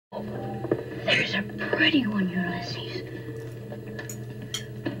There's a pretty one, Ulysses.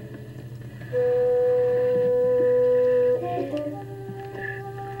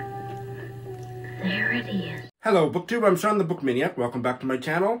 There it is. Hello, BookTube. I'm Sean the Book Maniac. Welcome back to my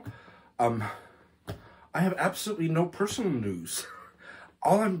channel. I have absolutely no personal news.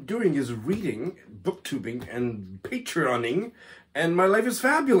 All I'm doing is reading, booktubing, and Patreoning, and my life is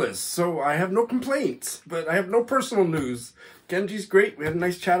fabulous. So I have no complaints, but I have no personal news. Genji's great. We had a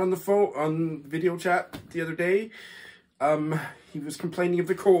nice chat on the phone, on video chat the other day. He was complaining of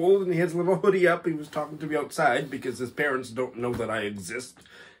the cold, and he has a little hoodie up. He was talking to me outside because his parents don't know that I exist,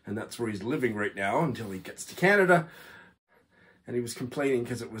 and that's where he's living right now until he gets to Canada. And he was complaining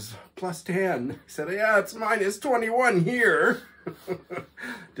because it was +10. He said, yeah, it's -21 here.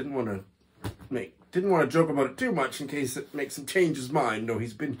 Didn't want to joke about it too much in case it makes him change his mind. No,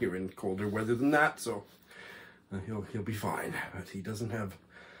 he's been here in colder weather than that, so he'll be fine. But he doesn't have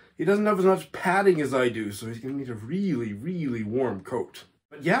as much padding as I do, so he's gonna need a really, really warm coat.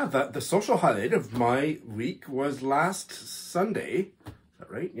 But yeah, the social highlight of my week was last Sunday. Is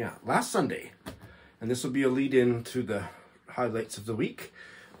that right? Yeah, last Sunday. And this will be a lead-in to the highlights of the week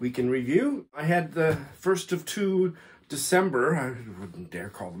in review. I had the first of 2 December, I wouldn't dare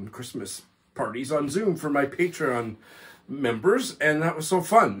call them Christmas parties, on Zoom for my Patreon members, and that was so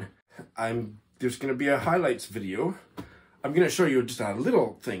fun. There's going to be a highlights video. I'm going to show you just a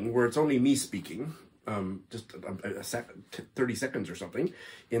little thing where it's only me speaking, just a second, 30 seconds or something,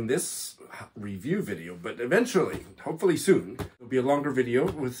 in this review video, but eventually, hopefully soon, there'll be a longer video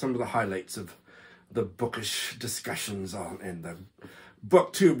with some of the highlights of the bookish discussions and the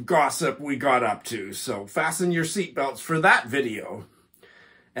booktube gossip we got up to. So fasten your seatbelts for that video.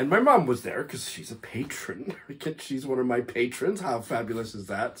 And my mom was there because she's a patron. She's one of my patrons. How fabulous is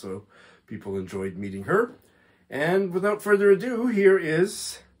that? So people enjoyed meeting her. And without further ado, here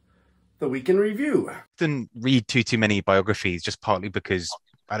is the week in review. I didn't read too many biographies, just partly because,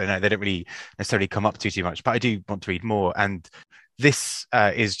 I don't know, they don't really necessarily come up too much, but I do want to read more. And this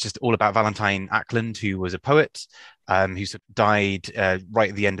is just all about Valentine Ackland, who was a poet who died right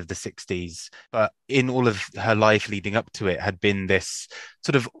at the end of the 60s. But in all of her life leading up to it had been this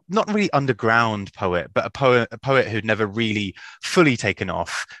sort of not really underground poet, but a poet who'd never really fully taken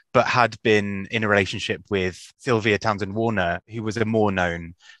off, but had been in a relationship with Sylvia Townsend Warner, who was a more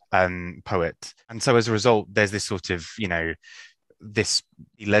known poet. And so as a result, there's this sort of, this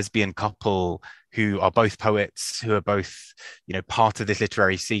lesbian couple who are both poets, who are both, part of this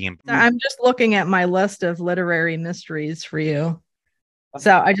literary scene. I'm just looking at my list of literary mysteries for you.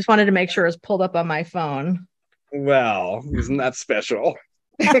 So I just wanted to make sure it's pulled up on my phone. Well, isn't that special?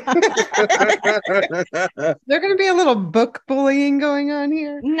 Is there going to be a little book bullying going on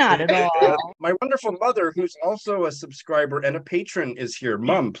here? Not at all. My wonderful mother, who's also a subscriber and a patron, is here.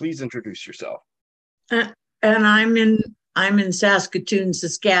 Mom, please introduce yourself. And I'm in Saskatoon,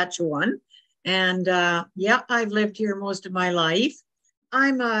 Saskatchewan. And I've lived here most of my life.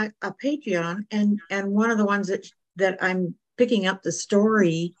 I'm a Patreon, and one of the ones that I'm picking up the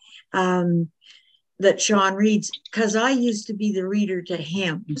story that Sean reads, because I used to be the reader to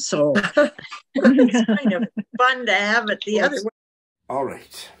him. So it's kind of fun to have it the other way. All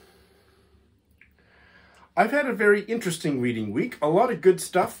right. I've had a very interesting reading week. A lot of good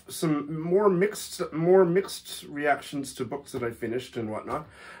stuff. Some more mixed reactions to books that I finished and whatnot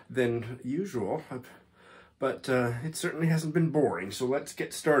than usual. But it certainly hasn't been boring. So let's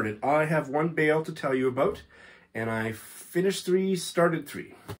get started. I have one bail to tell you about, and I finished 3, started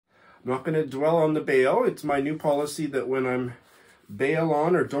 3. I'm not going to dwell on the bail. It's my new policy that when I'm bail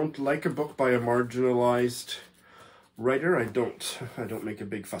on or don't like a book by a marginalized writer, I don't make a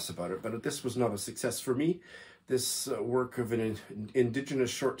big fuss about it. But this was not a success for me. This work of an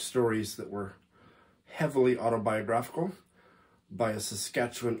Indigenous short stories that were heavily autobiographical by a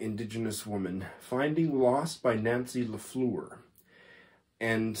Saskatchewan Indigenous woman, Finding Lost by Nancy LaFleur.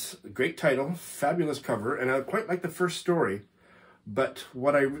 And great title, fabulous cover, and I quite like the first story. But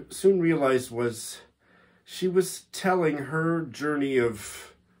what I soon realized was she was telling her journey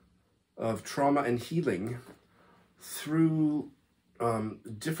of trauma and healing through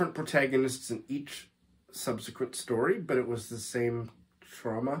different protagonists in each subsequent story, but it was the same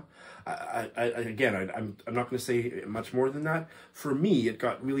trauma. I'm not going to say much more than that. For me, it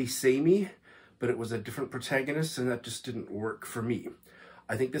got really samey, but it was a different protagonist, and that just didn't work for me.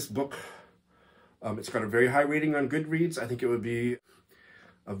 I think this book, it's got a very high rating on Goodreads. I think it would be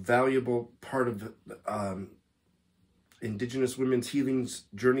a valuable part of Indigenous women's healing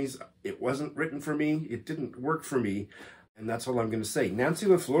journeys. It wasn't written for me. It didn't work for me. And that's all I'm going to say. Nancy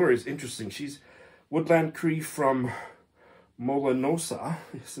LaFleur is interesting. She's Woodland Cree from Molinosa,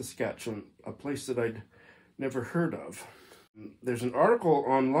 Saskatchewan, a place that I'd never heard of. There's an article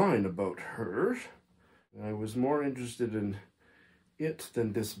online about her. I was more interested in it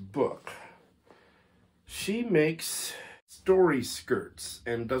than this book. She makes story skirts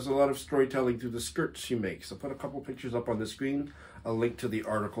and does a lot of storytelling through the skirts she makes. I'll put a couple pictures up on the screen. I'll link to the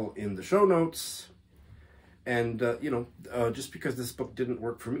article in the show notes. And, just because this book didn't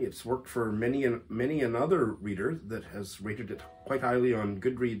work for me, it's worked for many another reader that has rated it quite highly on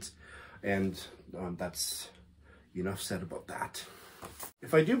Goodreads. And that's enough said about that.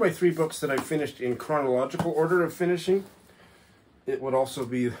 If I do my 3 books that I finished in chronological order of finishing, it would also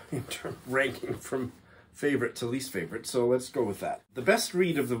be in terms of ranking from favorite to least favorite. So let's go with that. The best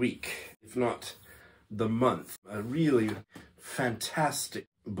read of the week, if not the month, a really fantastic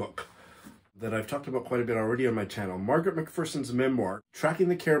book that I've talked about quite a bit already on my channel. Margaret Macpherson's memoir, Tracking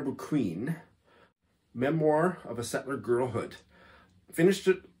the Caribou Queen, Memoir of a Settler Girlhood. Finished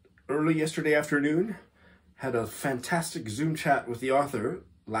it early yesterday afternoon. Had a fantastic Zoom chat with the author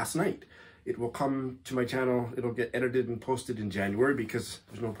last night. It will come to my channel. It'll get edited and posted in January because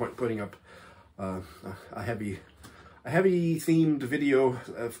there's no point putting up a heavy themed video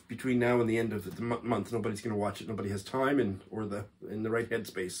between now and the end of the month. Nobody's going to watch it. Nobody has time or in the right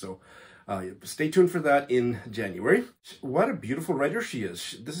headspace. So stay tuned for that in January. What a beautiful writer she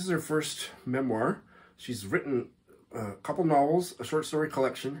is. This is her first memoir. She's written a couple novels, a short story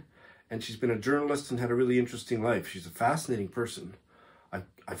collection, and she's been a journalist and had a really interesting life. She's a fascinating person.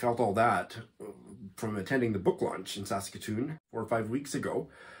 I felt all that from attending the book launch in Saskatoon 4 or 5 weeks ago.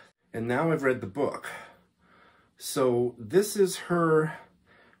 And now I've read the book. So this is her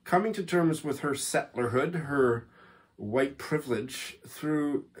coming to terms with her settlerhood, her white privilege,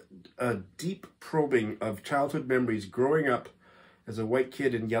 through a deep probing of childhood memories growing up as a white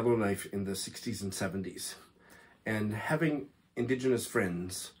kid in Yellowknife in the 60s and 70s. And having Indigenous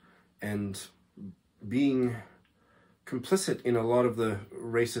friends and being complicit in a lot of the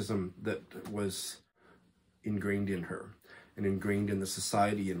racism that was ingrained in her and ingrained in the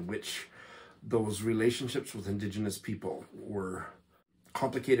society in which those relationships with Indigenous people were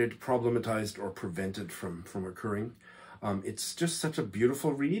complicated, problematized, or prevented from occurring. It's just such a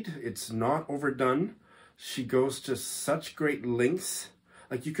beautiful read. It's not overdone. She goes to such great lengths.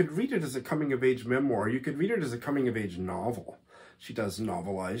 Like, you could read it as a coming-of-age memoir. You could read it as a coming-of-age novel. She does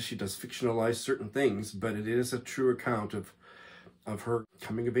novelize, she does fictionalize certain things, but it is a true account of her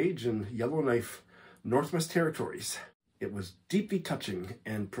coming of age in Yellowknife, Northwest Territories. It was deeply touching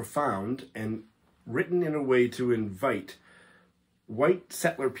and profound and written in a way to invite white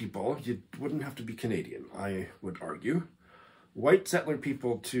settler people, you wouldn't have to be Canadian, I would argue, white settler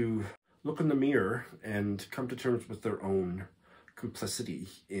people to look in the mirror and come to terms with their own complicity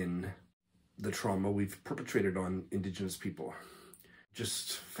in the trauma we've perpetrated on Indigenous people.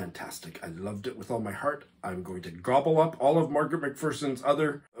 Just fantastic. I loved it with all my heart. I'm going to gobble up all of Margaret Macpherson's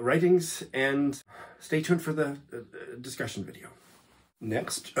other writings and stay tuned for the discussion video.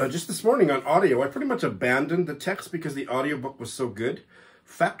 Next, just this morning on audio, I pretty much abandoned the text because the audiobook was so good.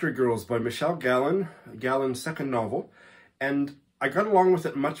 Factory Girls by Michelle Gallen, Gallen's second novel. And I got along with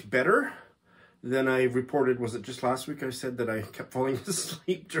it much better than I reported. Was it just last week I said that I kept falling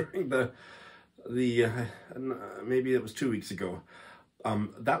asleep during maybe it was 2 weeks ago.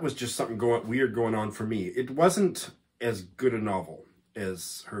 That was just something weird going on for me. It wasn't as good a novel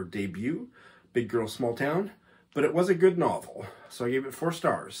as her debut, Big Girl, Small Town, but it was a good novel. So I gave it 4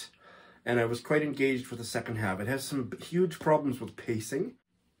 stars, and I was quite engaged with the second half. It has some huge problems with pacing,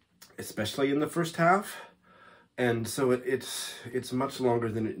 especially in the first half, and so it's much longer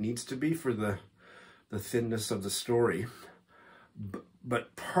than it needs to be for the thinness of the story.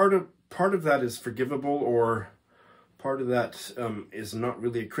 But part of that is forgivable, or part of that is not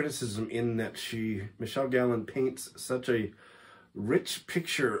really a criticism, in that Michelle Gallen paints such a rich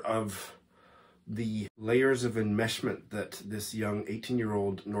picture of the layers of enmeshment that this young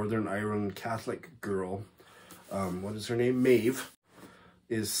 18-year-old Northern Ireland Catholic girl, what is her name, Maeve,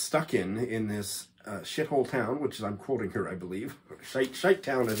 is stuck in this shithole town, which is, I'm quoting her, I believe. Shite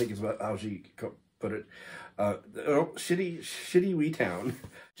town, I think is how she put it. Shitty wee town.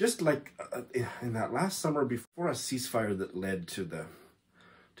 Just like in that last summer before a ceasefire that led to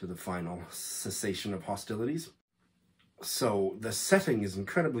the final cessation of hostilities. So the setting is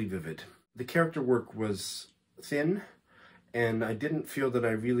incredibly vivid. The character work was thin, and I didn't feel that I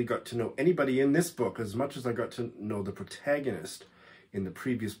really got to know anybody in this book as much as I got to know the protagonist in the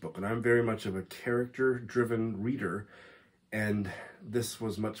previous book. And I'm very much of a character-driven reader, and this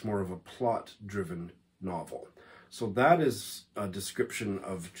was much more of a plot-driven novel. So that is a description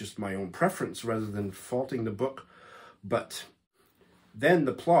of just my own preference rather than faulting the book But then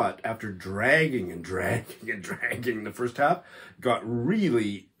the plot, after dragging and dragging and dragging the first half, got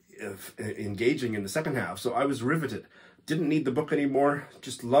really engaging in the second half. So I was riveted. Didn't need the book anymore.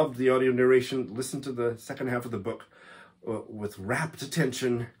 Just loved the audio narration. Listened to the second half of the book with rapt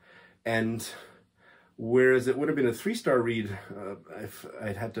attention. And whereas it would have been a 3-star read, if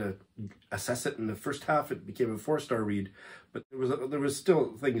I'd had to assess it in the first half, it became a 4-star read. But there was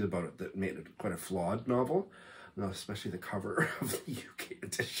still things about it that made it quite a flawed novel. Especially the cover of the UK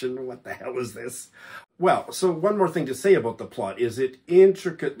edition. What the hell is this? Well, so one more thing to say about the plot is it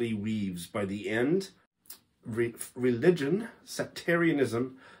intricately weaves by the end religion,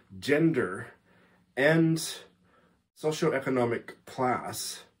 sectarianism, gender, and socioeconomic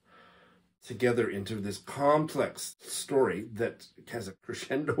class together into this complex story that has a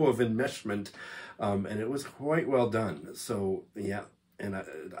crescendo of enmeshment, and it was quite well done. So yeah, and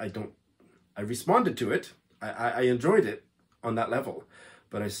I responded to it. I enjoyed it on that level,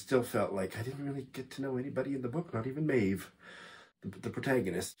 but I still felt like I didn't really get to know anybody in the book, not even Maeve, the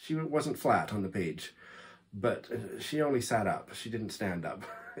protagonist. She wasn't flat on the page, but she only sat up. She didn't stand up.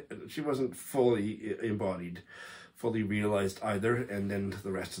 She wasn't fully embodied, fully realized either, and then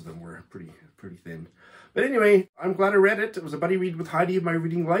the rest of them were pretty thin. But anyway, I'm glad I read it. It was a buddy read with Heidi of My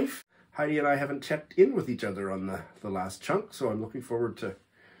Reading Life. Heidi and I haven't checked in with each other on the last chunk, so I'm looking forward to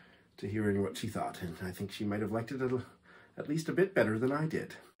hearing what she thought, and I think she might have liked it at least a bit better than I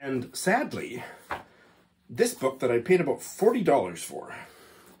did. And sadly, this book that I paid about $40 for,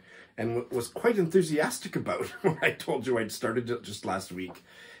 and was quite enthusiastic about when I told you I'd started it just last week,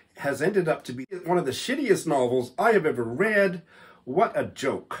 has ended up to be one of the shittiest novels I have ever read. What a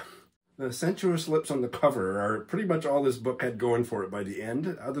joke. The sensuous lips on the cover are pretty much all this book had going for it by the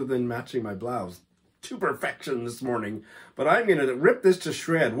end, other than matching my blouse to perfection this morning, but I'm going to rip this to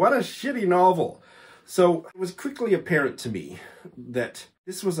shred. What a shitty novel. So it was quickly apparent to me that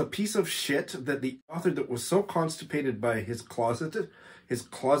this was a piece of shit that the author that was so constipated by his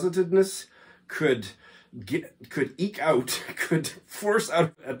closetedness could eke out, could force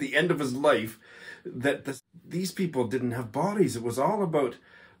out at the end of his life, that these people didn't have bodies. It was all about,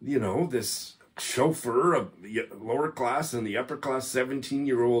 this chauffeur, a lower class and the upper class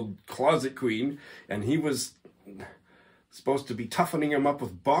 17-year-old closet queen, and he was supposed to be toughening him up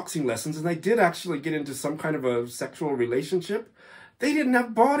with boxing lessons, and they did actually get into some kind of a sexual relationship. They didn't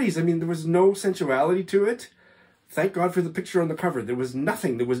have bodies. I mean, there was no sensuality to it. Thank God for the picture on the cover. There was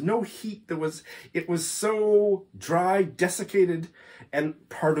nothing. There was no heat. It was so dry, desiccated, and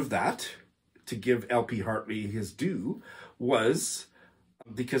part of that, to give LP Hartley his due, was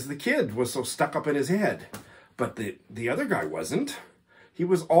because the kid was so stuck up in his head. But the other guy wasn't. He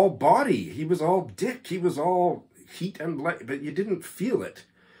was all body. He was all dick. He was all heat and light, but you didn't feel it.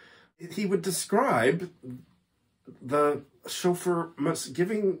 He would describe the chauffeur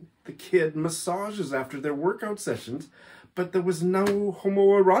giving the kid massages after their workout sessions, but there was no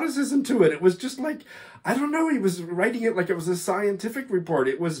homoeroticism to it. It was just like, I don't know, he was writing it like it was a scientific report.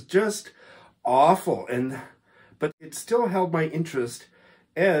 It was just awful. But it still held my interest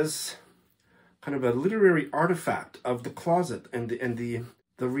as kind of a literary artifact of the closet and the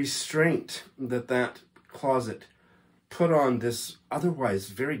restraint that closet put on this otherwise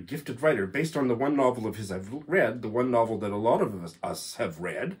very gifted writer, based on the one novel of his I've read, the one novel that a lot of us have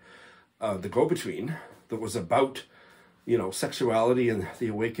read, The Go-Between, that was about, sexuality and the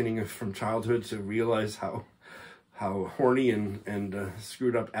awakening from childhood to realize how horny and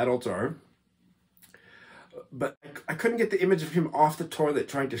screwed up adults are. But I couldn't get the image of him off the toilet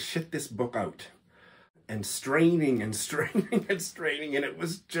trying to shit this book out, and straining and straining and straining, and it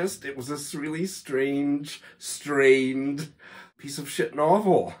was this really strange, strained piece of shit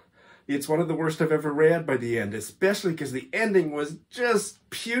novel. It's one of the worst I've ever read by the end, especially because the ending was just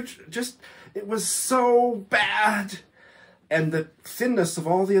putrid. It was so bad. And the thinness of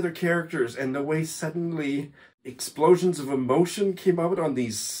all the other characters, and the way suddenly explosions of emotion came out on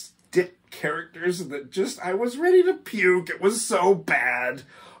these stick characters that I was ready to puke. It was so bad.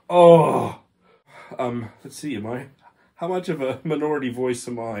 Oh. Let's see, how much of a minority voice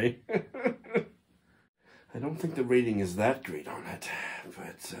am I? I don't think the rating is that great on it,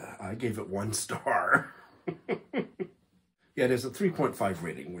 but I gave it 1 star. Yeah, it is a 3.5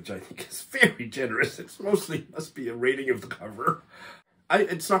 rating, which I think is very generous. It must be a rating of the cover.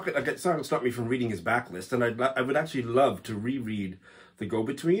 It's not going to stop me from reading his backlist, and I would actually love to reread The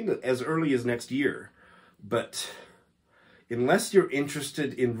Go-Between as early as next year, but unless you're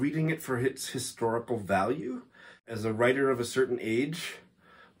interested in reading it for its historical value as a writer of a certain age.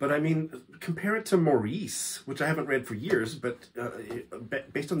 But I mean, compare it to Maurice, which I haven't read for years, but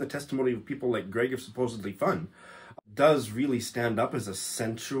based on the testimony of people like Greg of Supposedly Fun, does really stand up as a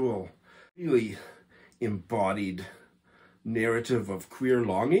sensual, really embodied narrative of queer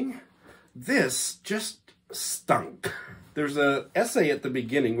longing. This just stunk. There's an essay at the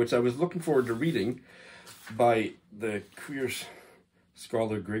beginning, which I was looking forward to reading, by the queer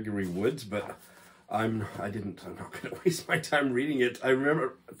scholar Gregory Woods, but I'm not going to waste my time reading it. I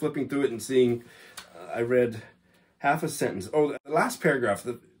remember flipping through it and seeing, I read half a sentence. Oh, the last paragraph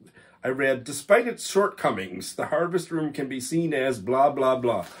that I read, despite its shortcomings, the harvest room can be seen as blah, blah,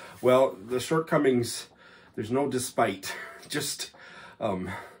 blah. Well, the shortcomings, there's no despite. Just,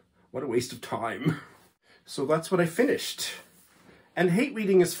 what a waste of time. So that's what I finished. And hate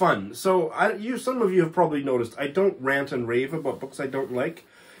reading is fun. So some of you have probably noticed I don't rant and rave about books I don't like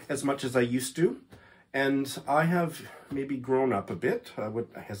as much as I used to. And I have maybe grown up a bit. I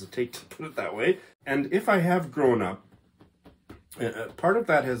hesitate to put it that way. And if I have grown up, part of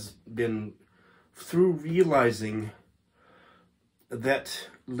that has been through realizing that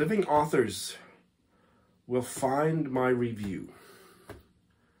living authors will find my review.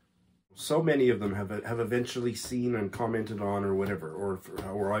 So many of them have eventually seen and commented on or whatever,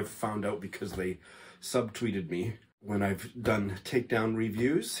 or I've found out because they subtweeted me when I've done takedown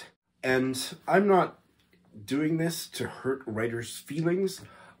reviews. And I'm not doing this to hurt writers' feelings.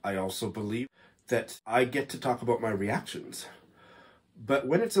 I also believe that I get to talk about my reactions. But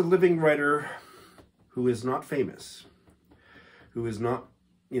when it's a living writer who is not famous, who is not,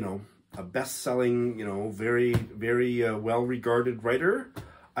 a best-selling, very, very well-regarded writer,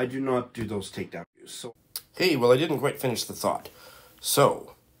 I do not do those takedown reviews. So, hey, well, I didn't quite finish the thought.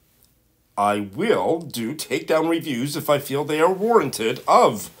 So, I will do takedown reviews if I feel they are warranted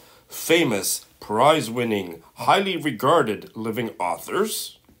of famous, prize-winning, highly regarded living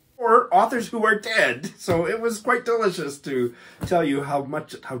authors, or authors who are dead. So it was quite delicious to tell you how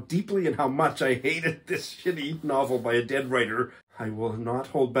deeply and how much I hated this shitty novel by a dead writer. I will not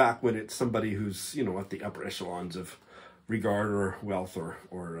hold back when it's somebody who's, at the upper echelons of regard or wealth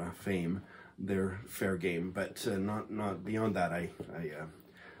or fame. They're fair game, but not beyond that. I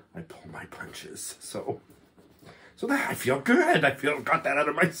pull my punches. So that I feel good. Got that out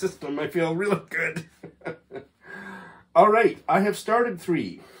of my system. I feel really good. All right, I have started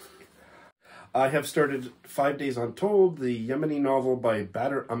 3. I have started 5 Days Untold, the Yemeni novel by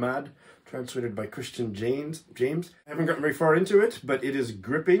Badr Ahmad, translated by Christian James. I haven't gotten very far into it, but it is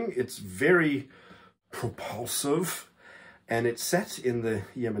gripping. It's very propulsive, and it's set in the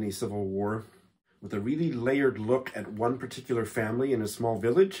Yemeni civil war with a really layered look at one particular family in a small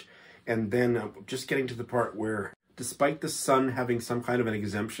village, and then just getting to the part where, despite the son having some kind of an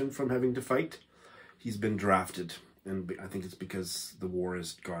exemption from having to fight, he's been drafted. And I think it's because the war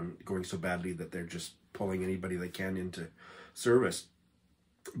is going so badly that they're just pulling anybody they can into service.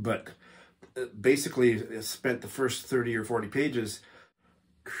 But basically spent the first 30 or 40 pages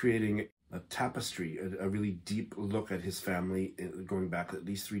creating a tapestry, a really deep look at his family going back at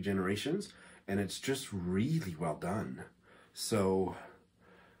least 3 generations. And it's just really well done. So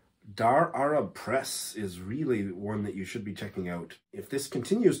Dar Arab Press is really one that you should be checking out. If this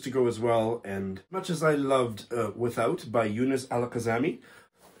continues to go as well, and much as I loved Without by Yunus Al-Kazami,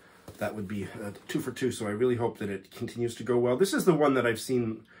 that would be 2 for 2, so I really hope that it continues to go well. This is the one that I've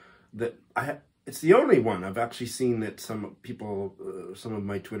seen that it's the only one I've actually seen that some people, some of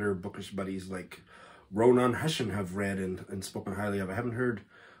my Twitter bookish buddies like Ronan Hession have read and spoken highly of. I haven't heard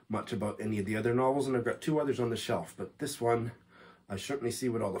much about any of the other novels, and I've got 2 others on the shelf, but this one, I certainly see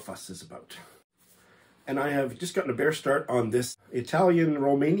what all the fuss is about. And I have just gotten a bare start on this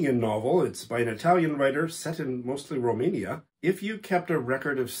Italian-Romanian novel. It's by an Italian writer set in mostly Romania. If You Kept a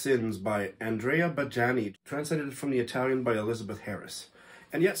Record of Sins by Andrea Bajani, translated from the Italian by Elizabeth Harris.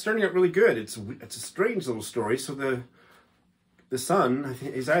 And yet starting out really good. It's a strange little story. So the son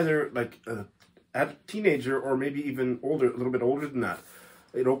is either like a teenager or maybe even older, a little bit older than that.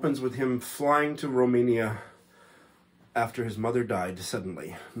 It opens with him flying to Romania after his mother died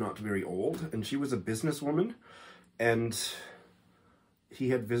suddenly, not very old, and she was a businesswoman, and he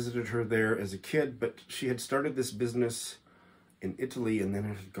had visited her there as a kid, but she had started this business in Italy and then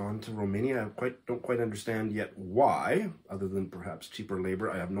it had gone to Romania. I don't quite understand yet why, other than perhaps cheaper labor.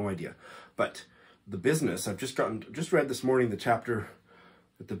 I have no idea. But the business, I've just read this morning the chapter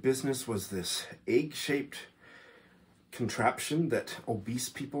that the business was this egg-shaped contraption that obese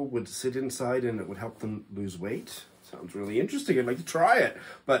people would sit inside and it would help them lose weight. Sounds really interesting. I'd like to try it,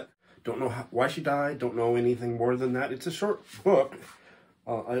 but don't know why she died. Don't know anything more than that. It's a short book.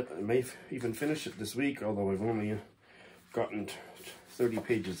 I may even finish it this week, although I've only gotten 30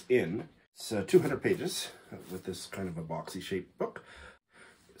 pages in. It's 200 pages with this kind of a boxy shaped book.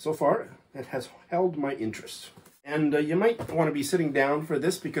 So far, it has held my interest. And you might want to be sitting down for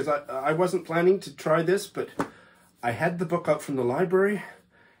this because I wasn't planning to try this, but I had the book out from the library,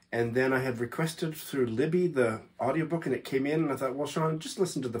 and then I had requested through Libby the audiobook, and it came in, and I thought, well, Sean, just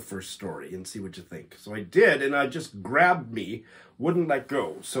listen to the first story and see what you think. So I did, and I just grabbed me, wouldn't let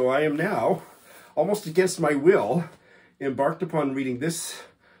go. So I am now, almost against my will, embarked upon reading this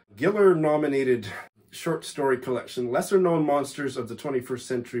Giller-nominated short story collection, Lesser Known Monsters of the 21st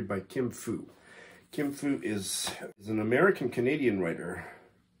Century by Kim Fu. Kim Fu is an American-Canadian writer.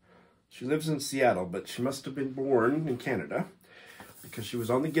 She lives in Seattle, but she must have been born in Canada because she was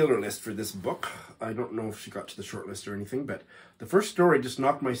on the Giller list for this book. I don't know if she got to the short list or anything, but the first story just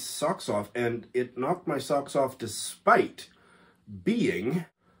knocked my socks off, and it knocked my socks off despite being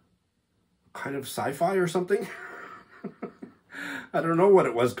kind of sci-fi or something. I don't know what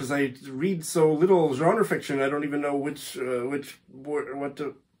it was because I read so little genre fiction. I don't even know what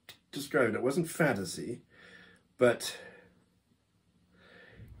to describe it. It wasn't fantasy, but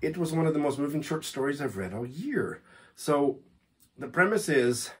it was one of the most moving short stories I've read all year. So the premise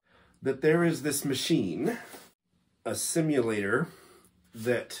is that there is this machine, a simulator,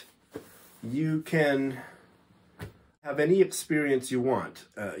 that you can have any experience you want.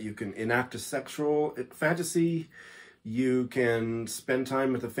 You can enact a sexual fantasy. You can spend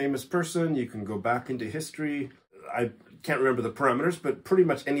time with a famous person. You can go back into history. I can't remember the parameters, but pretty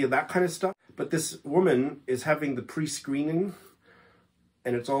much any of that kind of stuff. But this woman is having the pre-screening,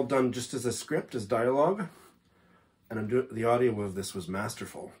 and it's all done just as a script, as dialogue. And the audio of this was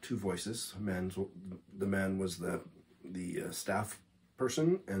masterful. 2 voices. The man was the staff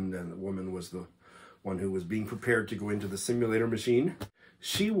person, and then the woman was the one who was being prepared to go into the simulator machine.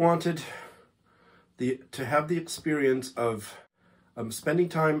 She wanted to have the experience of spending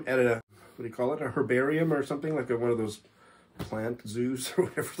time at a, what do you call it, a herbarium or something, like one of those plant zoos or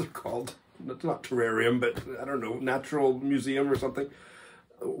whatever they're called. Not terrarium, but I don't know, natural museum or something,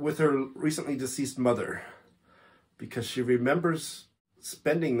 with her recently deceased mother, because she remembers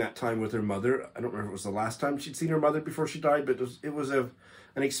spending that time with her mother. I don't remember if it was the last time she'd seen her mother before she died, but it was an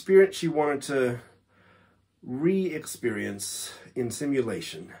experience she wanted to re-experience in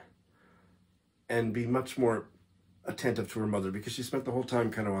simulation and be much more attentive to her mother, because she spent the whole time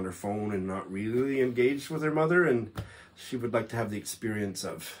kind of on her phone and not really engaged with her mother, and she would like to have the experience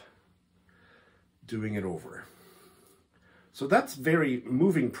of doing it over. So that's very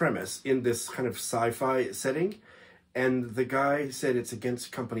moving premise in this kind of sci-fi setting. And the guy said it's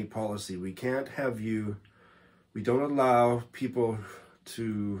against company policy. We can't have we don't allow people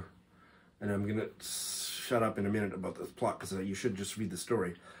to, and I'm going to shut up in a minute about the plot because you should just read the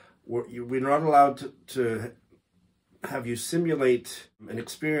story. We're not allowed to have you simulate an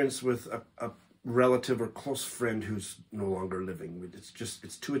experience with a relative or close friend who's no longer living.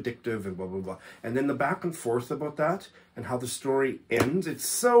 It's too addictive and blah, blah, blah. And then the back and forth about that and how the story ends, it's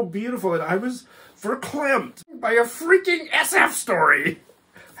so beautiful. And I was verklempt by a freaking SF story.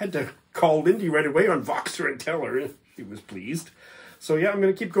 I had to call Lindy right away on Voxer and tell her. She was pleased. So yeah, I'm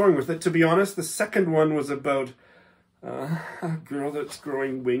going to keep going with it. To be honest, the second one was about a girl that's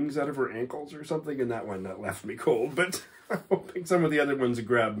growing wings out of her ankles or something, and that one that left me cold, but I'm hoping some of the other ones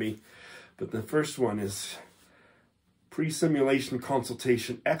grab me. But the first one is Pre-Simulation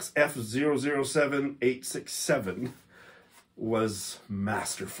Consultation XF007867 was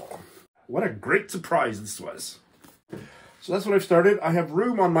masterful. What a great surprise this was. So that's what I've started. I have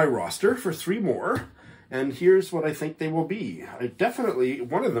room on my roster for 3 more, and here's what I think they will be.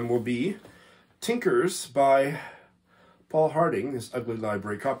 One of them will be Tinkers by Paul Harding, this ugly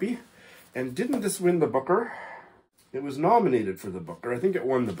library copy. And didn't this win the Booker? It was nominated for the Booker. I think it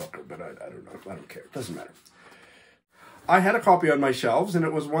won the Booker, but I don't know. I don't care. It doesn't matter. I had a copy on my shelves, and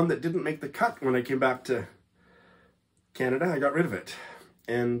it was one that didn't make the cut when I came back to Canada. I got rid of it.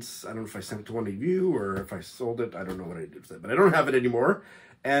 And I don't know if I sent it to one of you or if I sold it. I don't know what I did with it, but I don't have it anymore.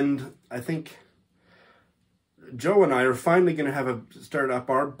 And I think Joe and I are finally going to start up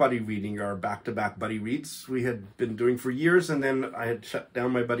our buddy reading, our back-to-back buddy reads we had been doing for years, and then I had shut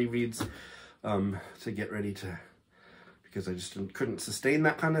down my buddy reads to get ready to, because I just couldn't sustain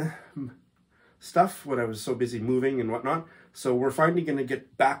that kind of stuff when I was so busy moving and whatnot. So we're finally going to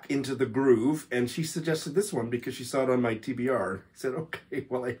get back into the groove, and she suggested this one because she saw it on my TBR. I said, okay,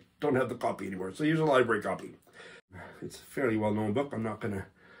 well, I don't have the copy anymore, so here's a library copy. It's a fairly well-known book. I'm not going to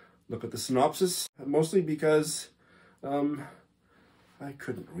look at the synopsis, mostly because I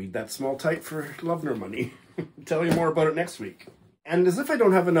couldn't read that small type for love nor money. I'll tell you more about it next week. And as if I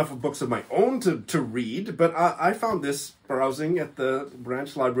don't have enough of books of my own to read, but I found this browsing at the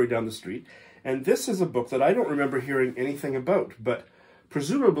branch library down the street, and this is a book that I don't remember hearing anything about, but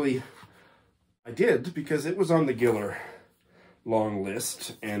presumably I did, because it was on the Giller long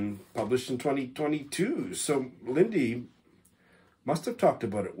list and published in 2022. So Lindy must have talked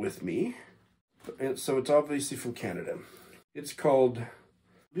about it with me. And so it's obviously from Canada. It's called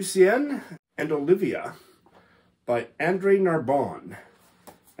Lucien and Olivia by Andrea Narbonne.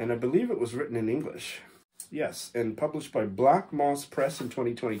 And I believe it was written in English. Yes, and published by Black Moss Press in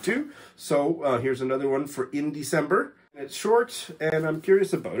 2022. So here's another one for in December. It's short, and I'm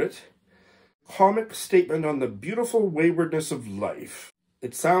curious about it. Comic statement on the beautiful waywardness of life.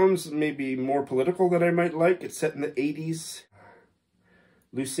 It sounds maybe more political than I might like. It's set in the 80s.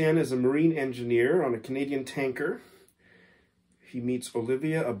 Lucien is a marine engineer on a Canadian tanker. He meets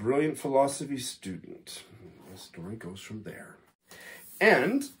Olivia, a brilliant philosophy student. The story goes from there.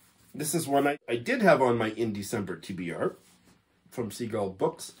 And this is one I did have on my in December TBR from Seagull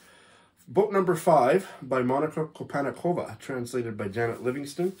Books. Book number 5 by Monika Kompaníková, translated by Janet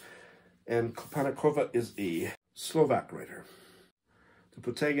Livingston. And Kompaníková is a Slovak writer. The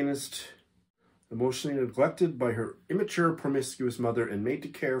protagonist, emotionally neglected by her immature, promiscuous mother and made to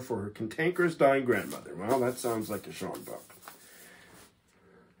care for her cantankerous, dying grandmother. Well, that sounds like a Sean book.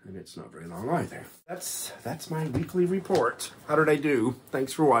 And it's not very long either. That's my weekly report. How did I do?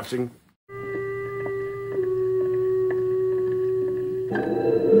 Thanks for watching.